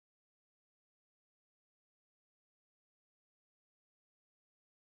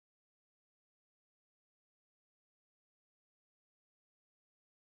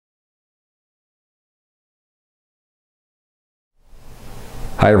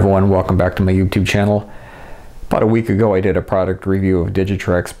Hi everyone, welcome back to my YouTube channel. About a week ago I did a product review of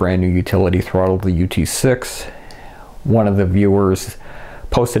Digitrax brand new utility throttle, the UT6. One of the viewers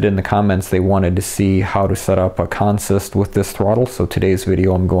posted in the comments they wanted to see how to set up a consist with this throttle, so today's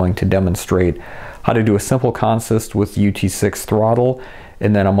video I'm going to demonstrate how to do a simple consist with UT6 throttle,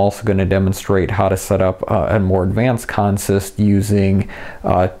 and then I'm also going to demonstrate how to set up a more advanced consist using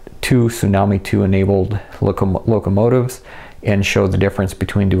two Tsunami 2 enabled locomotives, and show the difference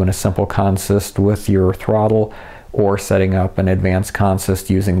between doing a simple consist with your throttle or setting up an advanced consist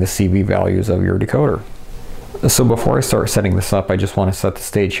using the CV values of your decoder. So before I start setting this up, I just want to set the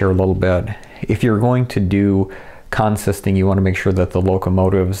stage here a little bit. If you're going to do consisting, you want to make sure that the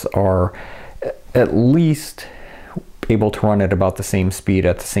locomotives are at least able to run at about the same speed,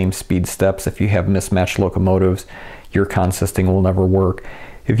 at the same speed steps. If you have mismatched locomotives, your consisting will never work.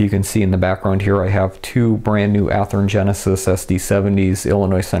 If you can see in the background here, I have two brand new Athearn Genesis SD70s,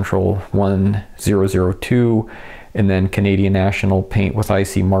 Illinois Central 1002, and then Canadian National paint with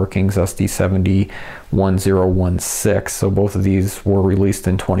IC markings SD70 1016. So both of these were released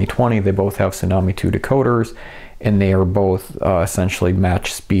in 2020. They both have Tsunami 2 decoders, and they are both essentially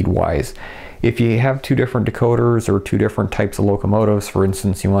matched speed-wise. If you have two different decoders or two different types of locomotives, for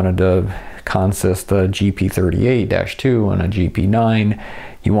instance, you wanted to consist a GP38-2 and a GP9,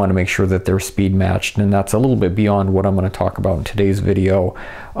 you want to make sure that they're speed matched, and that's a little bit beyond what I'm going to talk about in today's video.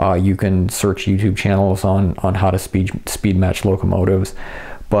 You can search YouTube channels on how to speed match locomotives,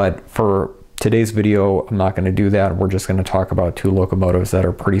 but for today's video I'm not going to do that. We're just going to talk about two locomotives that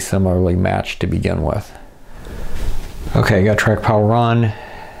are pretty similarly matched to begin with. Okay, got track power on.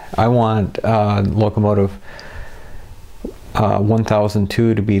 I want locomotive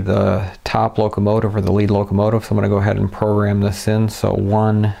 1002 to be the top locomotive or the lead locomotive, so I'm going to go ahead and program this in. So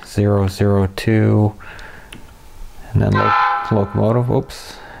 1002 and then locomotive.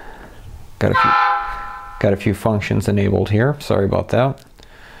 Oops, got a few functions enabled here, sorry about that.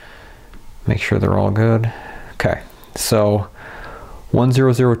 Make sure they're all good. Okay, so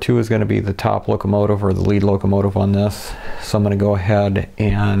 1002 is going to be the top locomotive or the lead locomotive on this. So I'm going to go ahead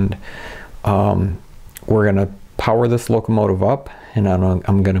and we're going to power this locomotive up, and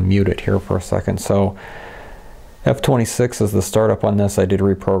I'm going to mute it here for a second. So F26 is the startup on this. I did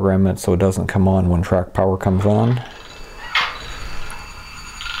reprogram it so it doesn't come on when track power comes on.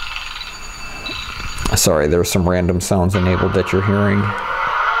 Sorry, there's some random sounds enabled that you're hearing.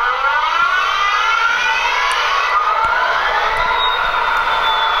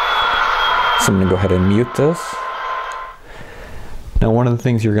 So I'm going to go ahead and mute this. Now, one of the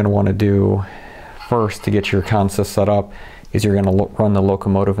things you're going to want to do first to get your consist set up is you're going to run the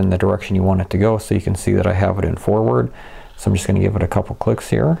locomotive in the direction you want it to go. So you can see that I have it in forward. So I'm just going to give it a couple clicks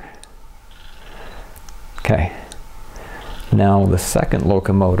here. Okay. Now the second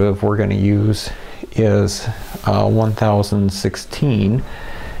locomotive we're going to use is 1016,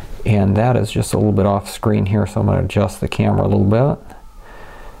 and that is just a little bit off screen here. So I'm going to adjust the camera a little bit.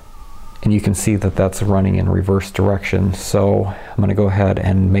 And you can see that that's running in reverse direction. So I'm going to go ahead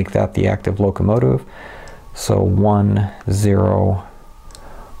and make that the active locomotive. So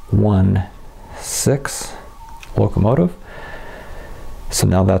 1016 locomotive. So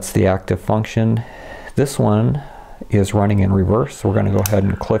now that's the active function. This one is running in reverse. So we're going to go ahead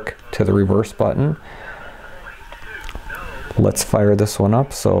and click to the reverse button. Let's fire this one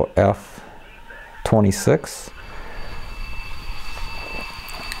up. So F26.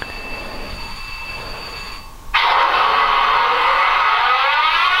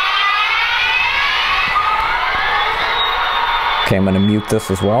 Okay, I'm going to mute this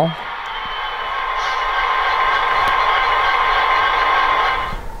as well.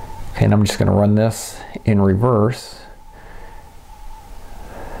 Okay, and I'm just going to run this in reverse.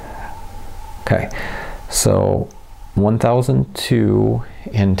 Okay, so 1002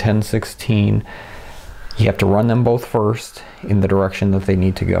 and 1016, you have to run them both first in the direction that they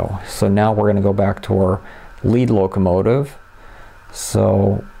need to go. So now we're going to go back to our lead locomotive.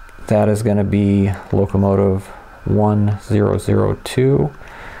 So that is going to be locomotive 1002,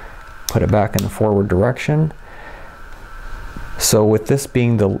 put it back in the forward direction. So with this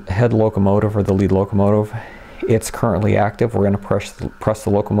being the head locomotive or the lead locomotive, it's currently active. We're going to press the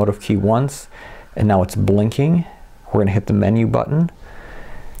locomotive key once, and now it's blinking. We're going to hit the menu button,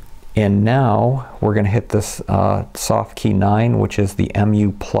 and now we're going to hit this soft key 9, which is the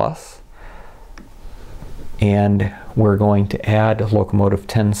MU plus, and we're going to add locomotive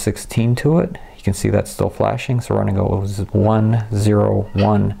 1016 to it. You can see that's still flashing, so we're going to go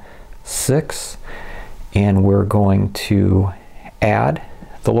 1016, and we're going to add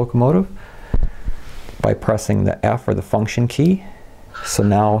the locomotive by pressing the F or the function key. So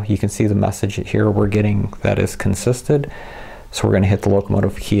now you can see the message here we're getting that is consisted. So we're going to hit the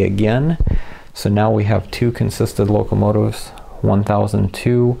locomotive key again. So now we have two consisted locomotives,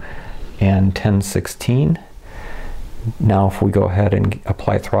 1002 and 1016. Now if we go ahead and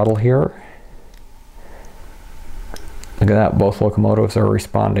apply throttle here, look at that, both locomotives are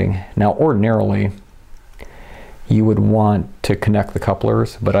responding. Now ordinarily you would want to connect the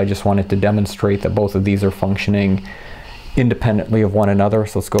couplers, but I just wanted to demonstrate that both of these are functioning independently of one another.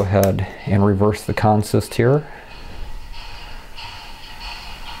 So let's go ahead and reverse the consist here.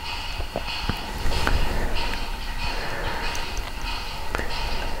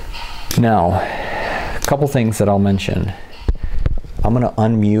 Now, a couple things that I'll mention. I'm going to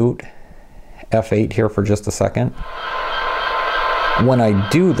unmute F8 here for just a second. When I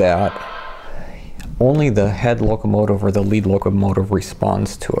do that, only the head locomotive or the lead locomotive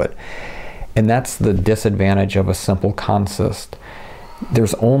responds to it. And that's the disadvantage of a simple consist.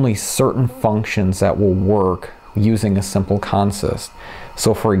 There's only certain functions that will work using a simple consist.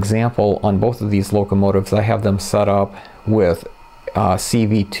 So for example, on both of these locomotives, I have them set up with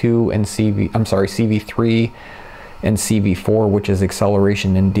CV2 and CV3 and CV4, which is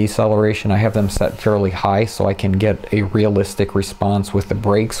acceleration and deceleration. I have them set fairly high so I can get a realistic response with the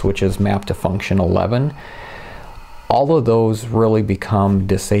brakes, which is mapped to function 11. All of those really become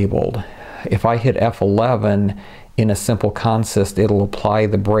disabled. If I hit F11 in a simple consist, it'll apply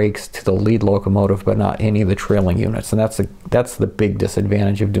the brakes to the lead locomotive but not any of the trailing units, and that's the big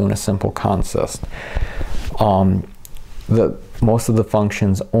disadvantage of doing a simple consist. Most of the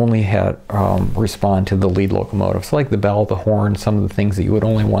functions only respond to the lead locomotive. So like the bell, the horn, some of the things that you would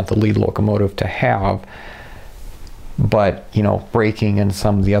only want the lead locomotive to have. But, you know, braking and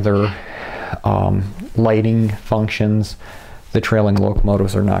some of the other lighting functions, the trailing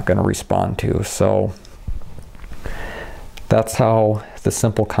locomotives are not going to respond to. So that's how the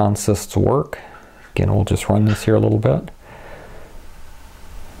simple consists work. Again, we'll just run this here a little bit.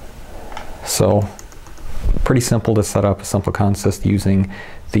 So pretty simple to set up a simple consist using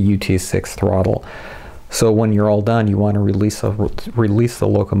the UT6 throttle. So when you're all done, you want to release the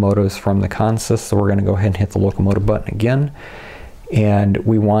locomotives from the consist. So we're going to go ahead and hit the locomotive button again. And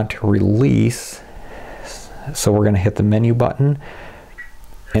we want to release, so we're going to hit the menu button.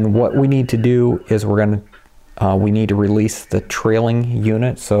 And what we need to do is we need to release the trailing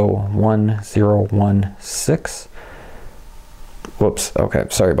unit, so 1016. Whoops, okay,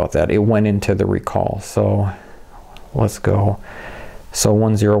 sorry about that. It went into the recall. So let's go. So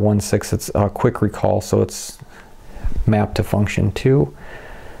 1016, it's a quick recall, so it's mapped to function 2.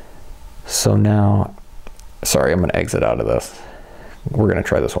 So now, sorry, I'm going to exit out of this. We're going to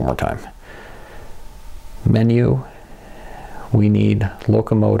try this one more time. Menu, we need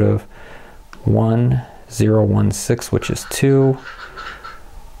locomotive 1016, which is 2.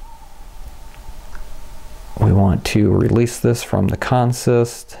 We want to release this from the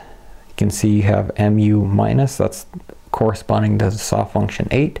consist. You can see you have MU minus, that's corresponding to soft function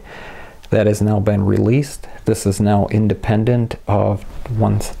 8. That has now been released. This is now independent of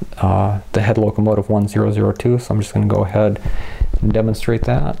the head locomotive 1002, so I'm just going to go ahead and demonstrate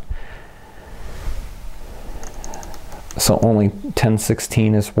that. So only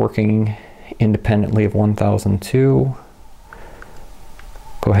 1016 is working independently of 1002.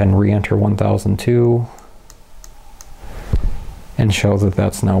 Go ahead and re-enter 1002. And show that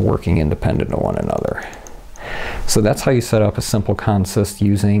that's now working independent of one another. So that's how you set up a simple consist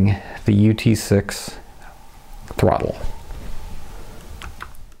using the UT6 throttle.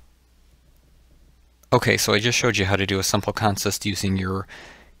 Okay, so I just showed you how to do a simple consist using your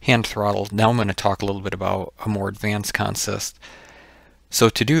hand throttle. Now I'm going to talk a little bit about a more advanced consist. So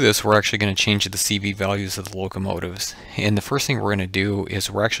to do this, we're actually going to change the CV values of the locomotives. And the first thing we're going to do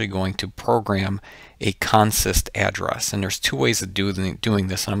is we're actually going to program a consist address. And there's two ways of doing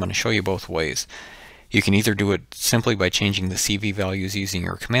this, and I'm going to show you both ways. You can either do it simply by changing the CV values using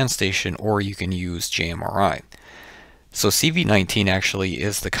your command station, or you can use JMRI. So CV19 actually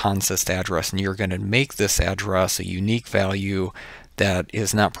is the consist address, and you're going to make this address a unique value that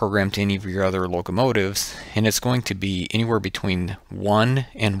is not programmed to any of your other locomotives, and it's going to be anywhere between 1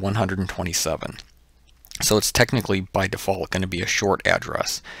 and 127. So it's technically by default going to be a short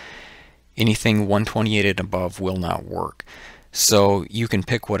address. Anything 128 and above will not work. So you can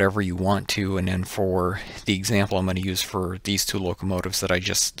pick whatever you want to, and then for the example I'm going to use for these two locomotives that I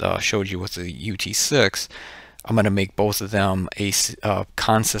just showed you with the UT6, I'm going to make both of them a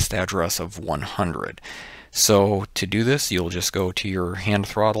consist address of 100. So to do this, you'll just go to your hand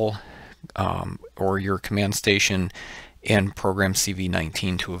throttle or your command station and program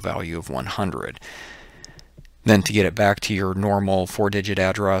CV19 to a value of 100. Then to get it back to your normal 4-digit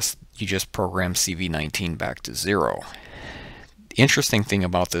address, you just program CV19 back to 0. The interesting thing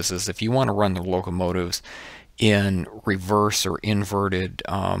about this is if you want to run the locomotives in reverse or inverted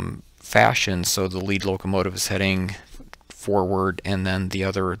fashion, so the lead locomotive is heading forward and then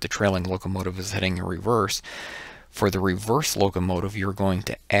the trailing locomotive is heading in reverse, for the reverse locomotive you're going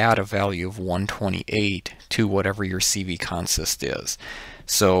to add a value of 128 to whatever your CV consist is.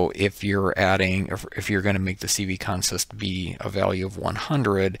 So if you're going to make the CV consist be a value of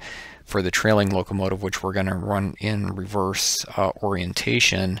 100 for the trailing locomotive, which we're going to run in reverse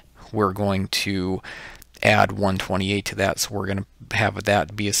orientation, we're going to add 128 to that. So we're going to have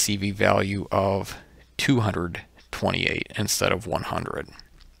that be a CV value of 228 instead of 100.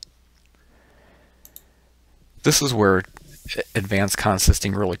 This is where advanced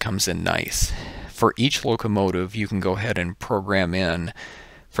consisting really comes in nice. For each locomotive, you can go ahead and program in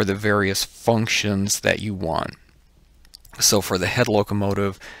for the various functions that you want. So for the head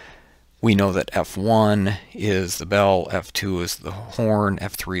locomotive, we know that F1 is the bell, F2 is the horn,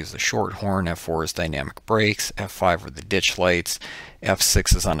 F3 is the short horn, F4 is dynamic brakes, F5 are the ditch lights,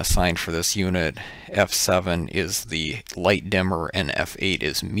 F6 is unassigned for this unit, F7 is the light dimmer, and F8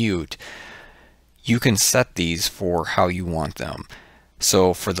 is mute. You can set these for how you want them.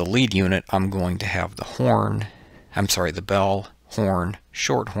 So for the lead unit, I'm going to have the bell, horn,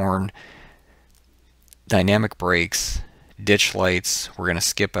 short horn, dynamic brakes, ditch lights. We're going to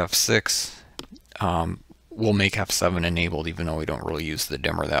skip F6. We'll make F7 enabled even though we don't really use the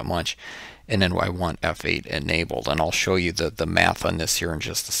dimmer that much. And then I want F8 enabled. And I'll show you the math on this here in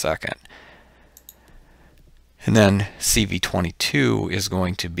just a second. And then CV22 is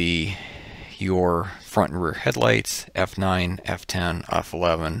going to be your front and rear headlights, F9, F10,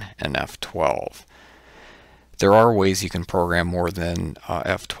 F11, and F12. There are ways you can program more than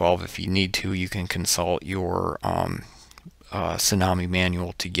F12 if you need to. You can consult your Tsunami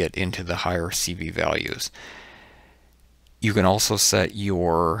manual to get into the higher CV values. You can also set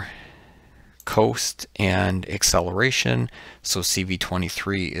your coast and acceleration. So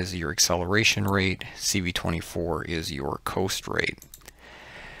CV23 is your acceleration rate, CV24 is your coast rate.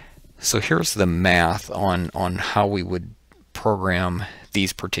 So here's the math on how we would program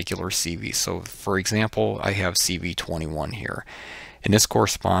these particular CVs. So for example, I have CV21 here, and this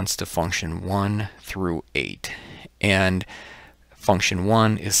corresponds to function 1 through 8. And function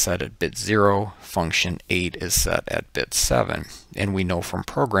 1 is set at bit 0, function 8 is set at bit 7. And we know from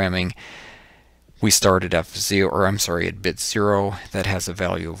programming, we start at at bit 0, that has a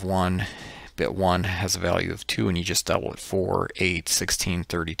value of 1. Bit 1 has a value of 2, and you just double it 4, 8, 16,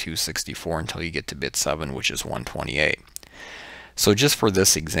 32, 64 until you get to bit 7, which is 128. So just for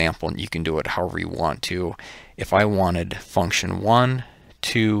this example, and you can do it however you want to, if I wanted function 1,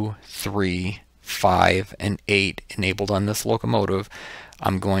 2, 3, 5, and 8 enabled on this locomotive,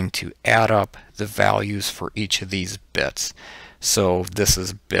 I'm going to add up the values for each of these bits. So this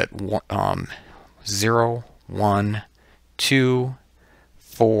is bit 0, 1, 2,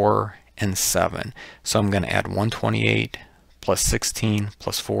 4, and 7. So I'm going to add 128 plus 16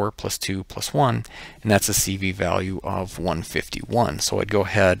 plus 4 plus 2 plus 1, and that's a CV value of 151. So I'd go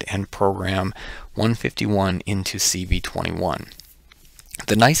ahead and program 151 into CV21.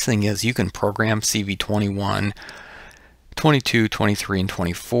 The nice thing is you can program CV21, 22, 23, and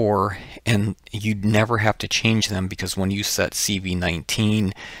 24, and you'd never have to change them, because when you set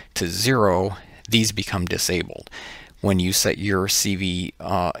CV19 to 0, these become disabled. When you set your CV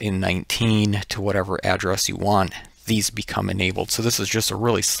in 19 to whatever address you want, these become enabled. So this is just a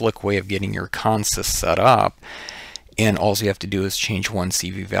really slick way of getting your consist set up, and all you have to do is change one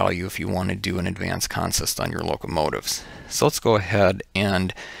CV value if you want to do an advanced consist on your locomotives. So let's go ahead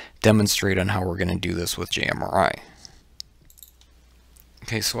and demonstrate on how we're going to do this with JMRI.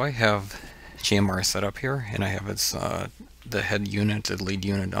 Okay, so I have JMRI set up here, and I have its the head unit, the lead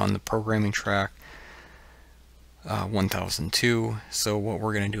unit on the programming track 1002. So what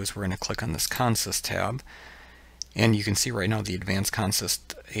we're going to do is we're going to click on this consist tab, and you can see right now the advanced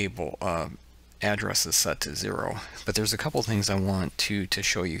consist address is set to 0. But there's a couple things I want to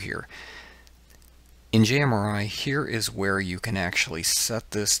show you here. In JMRI, here is where you can actually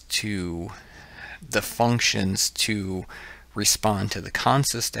set this to the functions to respond to the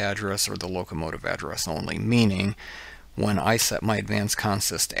consist address or the locomotive address only, meaning when I set my advanced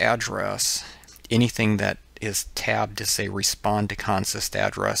consist address, anything that is tabbed to say respond to consist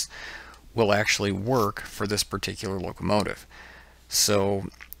address will actually work for this particular locomotive. So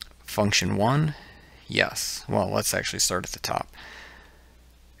function 1, yes. Well, let's actually start at the top.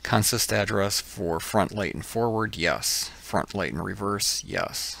 Consist address for front, late, and forward, yes. Front, late, and reverse,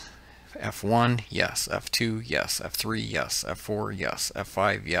 yes. F1, yes. F2, yes. F3, yes. F4, yes.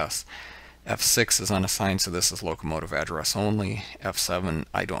 F5, yes. F6 is unassigned, so this is locomotive address only. F7,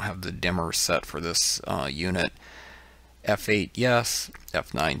 I don't have the dimmer set for this unit. F8, yes.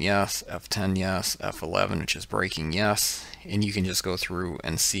 F9, yes. F10, yes. F11, which is braking, yes. And you can just go through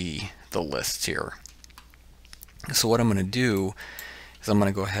and see the list here. So what I'm going to do is I'm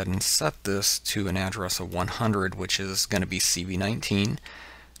going to go ahead and set this to an address of 100, which is going to be CV19.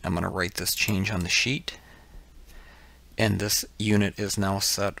 I'm going to write this change on the sheet. And this unit is now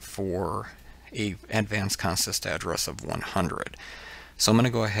set for a advanced consist address of 100. So I'm going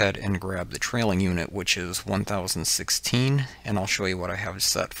to go ahead and grab the trailing unit, which is 1016, and I'll show you what I have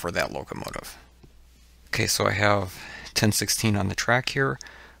set for that locomotive. Okay, so I have 1016 on the track here.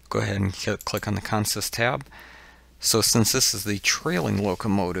 Go ahead and click on the consist tab. So since this is the trailing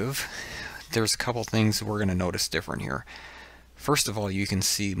locomotive, there's a couple things we're going to notice different here. First of all, you can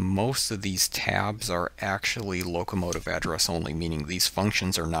see most of these tabs are actually locomotive address only, meaning these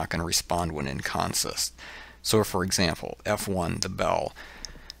functions are not going to respond when in consist. So for example, F1, the bell,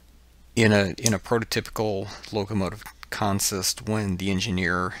 in a prototypical locomotive consist, when the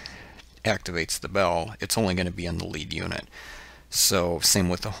engineer activates the bell, it's only going to be on the lead unit. So same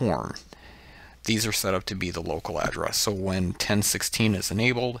with the horn. These are set up to be the local address. So when 1016 is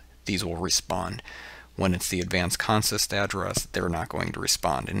enabled, these will respond. When it's the advanced consist address, they're not going to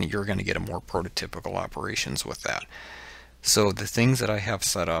respond, and you're going to get a more prototypical operations with that. So the things that I have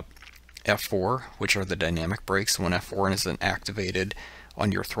set up, F4, which are the dynamic brakes, when F4 isn't activated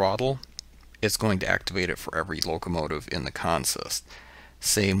on your throttle, it's going to activate it for every locomotive in the consist.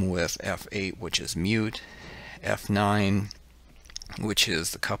 Same with F8, which is mute, F9, which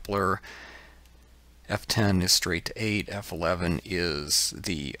is the coupler, F10 is straight to 8, F11 is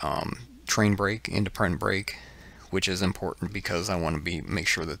the train brake, independent brake, which is important because I want to make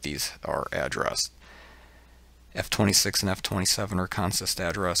sure that these are addressed. F26 and F27 are consist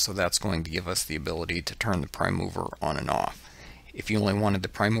address, so that's going to give us the ability to turn the prime mover on and off. If you only wanted the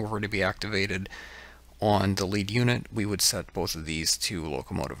prime mover to be activated on the lead unit, we would set both of these to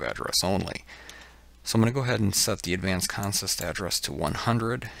locomotive address only. So I'm going to go ahead and set the advanced consist address to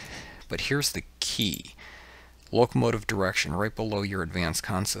 100, but here's the key. Locomotive direction, right below your advanced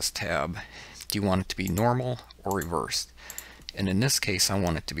consist tab, do you want it to be normal or reversed? And in this case, I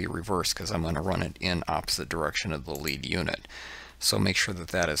want it to be reversed because I'm going to run it in opposite direction of the lead unit. So make sure that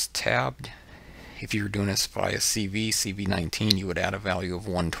that is tabbed. If you're doing this via CV, CV19, you would add a value of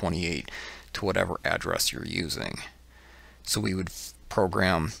 128 to whatever address you're using. So we would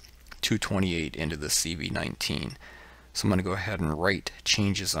program 228 into the CV19. So I'm going to go ahead and write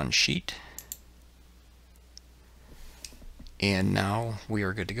changes on sheet. And now we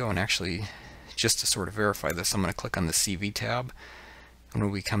are good to go. And actually, just to sort of verify this, I'm going to click on the CV tab. And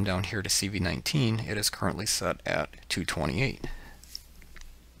when we come down here to CV19, it is currently set at 228.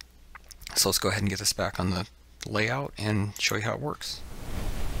 So let's go ahead and get this back on the layout and show you how it works.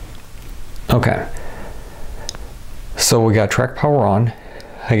 Okay. So we got track power on.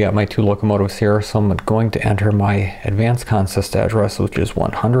 I got my two locomotives here, so I'm going to enter my advanced consist address, which is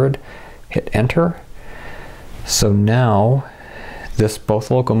 100. Hit enter. So now both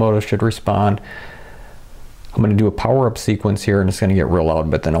locomotives should respond. I'm going to do a power up sequence here, and it's going to get real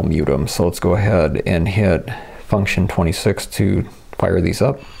loud, but then I'll mute them. So let's go ahead and hit function 26 to fire these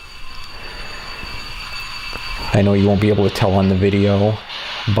up. I know you won't be able to tell on the video,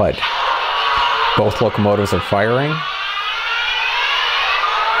 but both locomotives are firing.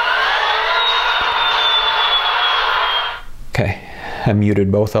 Okay, I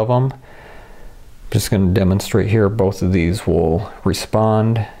muted both of them. Just going to demonstrate here, both of these will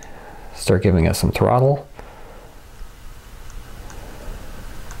respond, start giving us some throttle.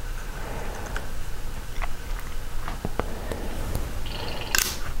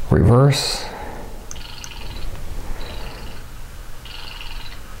 Reverse.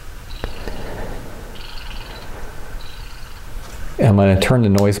 I'm going to turn the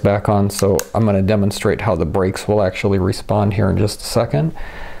noise back on, so I'm going to demonstrate how the brakes will actually respond here in just a second.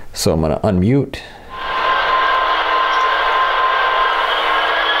 So I'm going to unmute.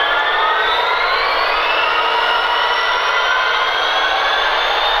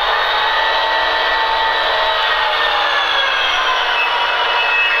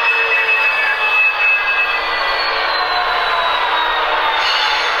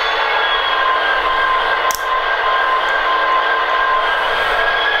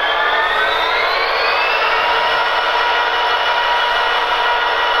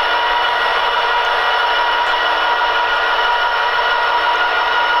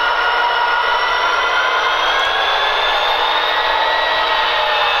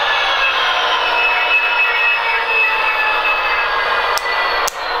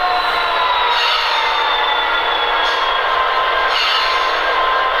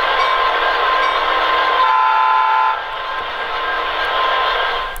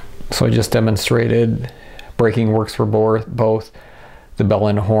 So I just demonstrated braking works for both. The bell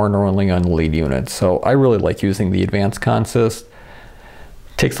and horn are only on the lead unit. So I really like using the advanced consist.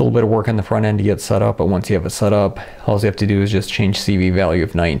 Takes a little bit of work on the front end to get set up, but once you have it set up, all you have to do is just change CV value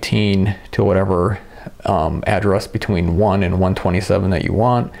of 19 to whatever address between 1 and 127 that you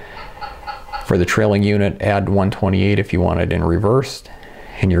want. For the trailing unit, add 128 if you want it in reverse,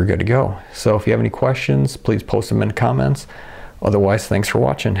 and you're good to go. So if you have any questions, please post them in the comments. Otherwise, thanks for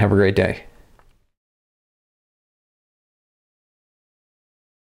watching. Have a great day.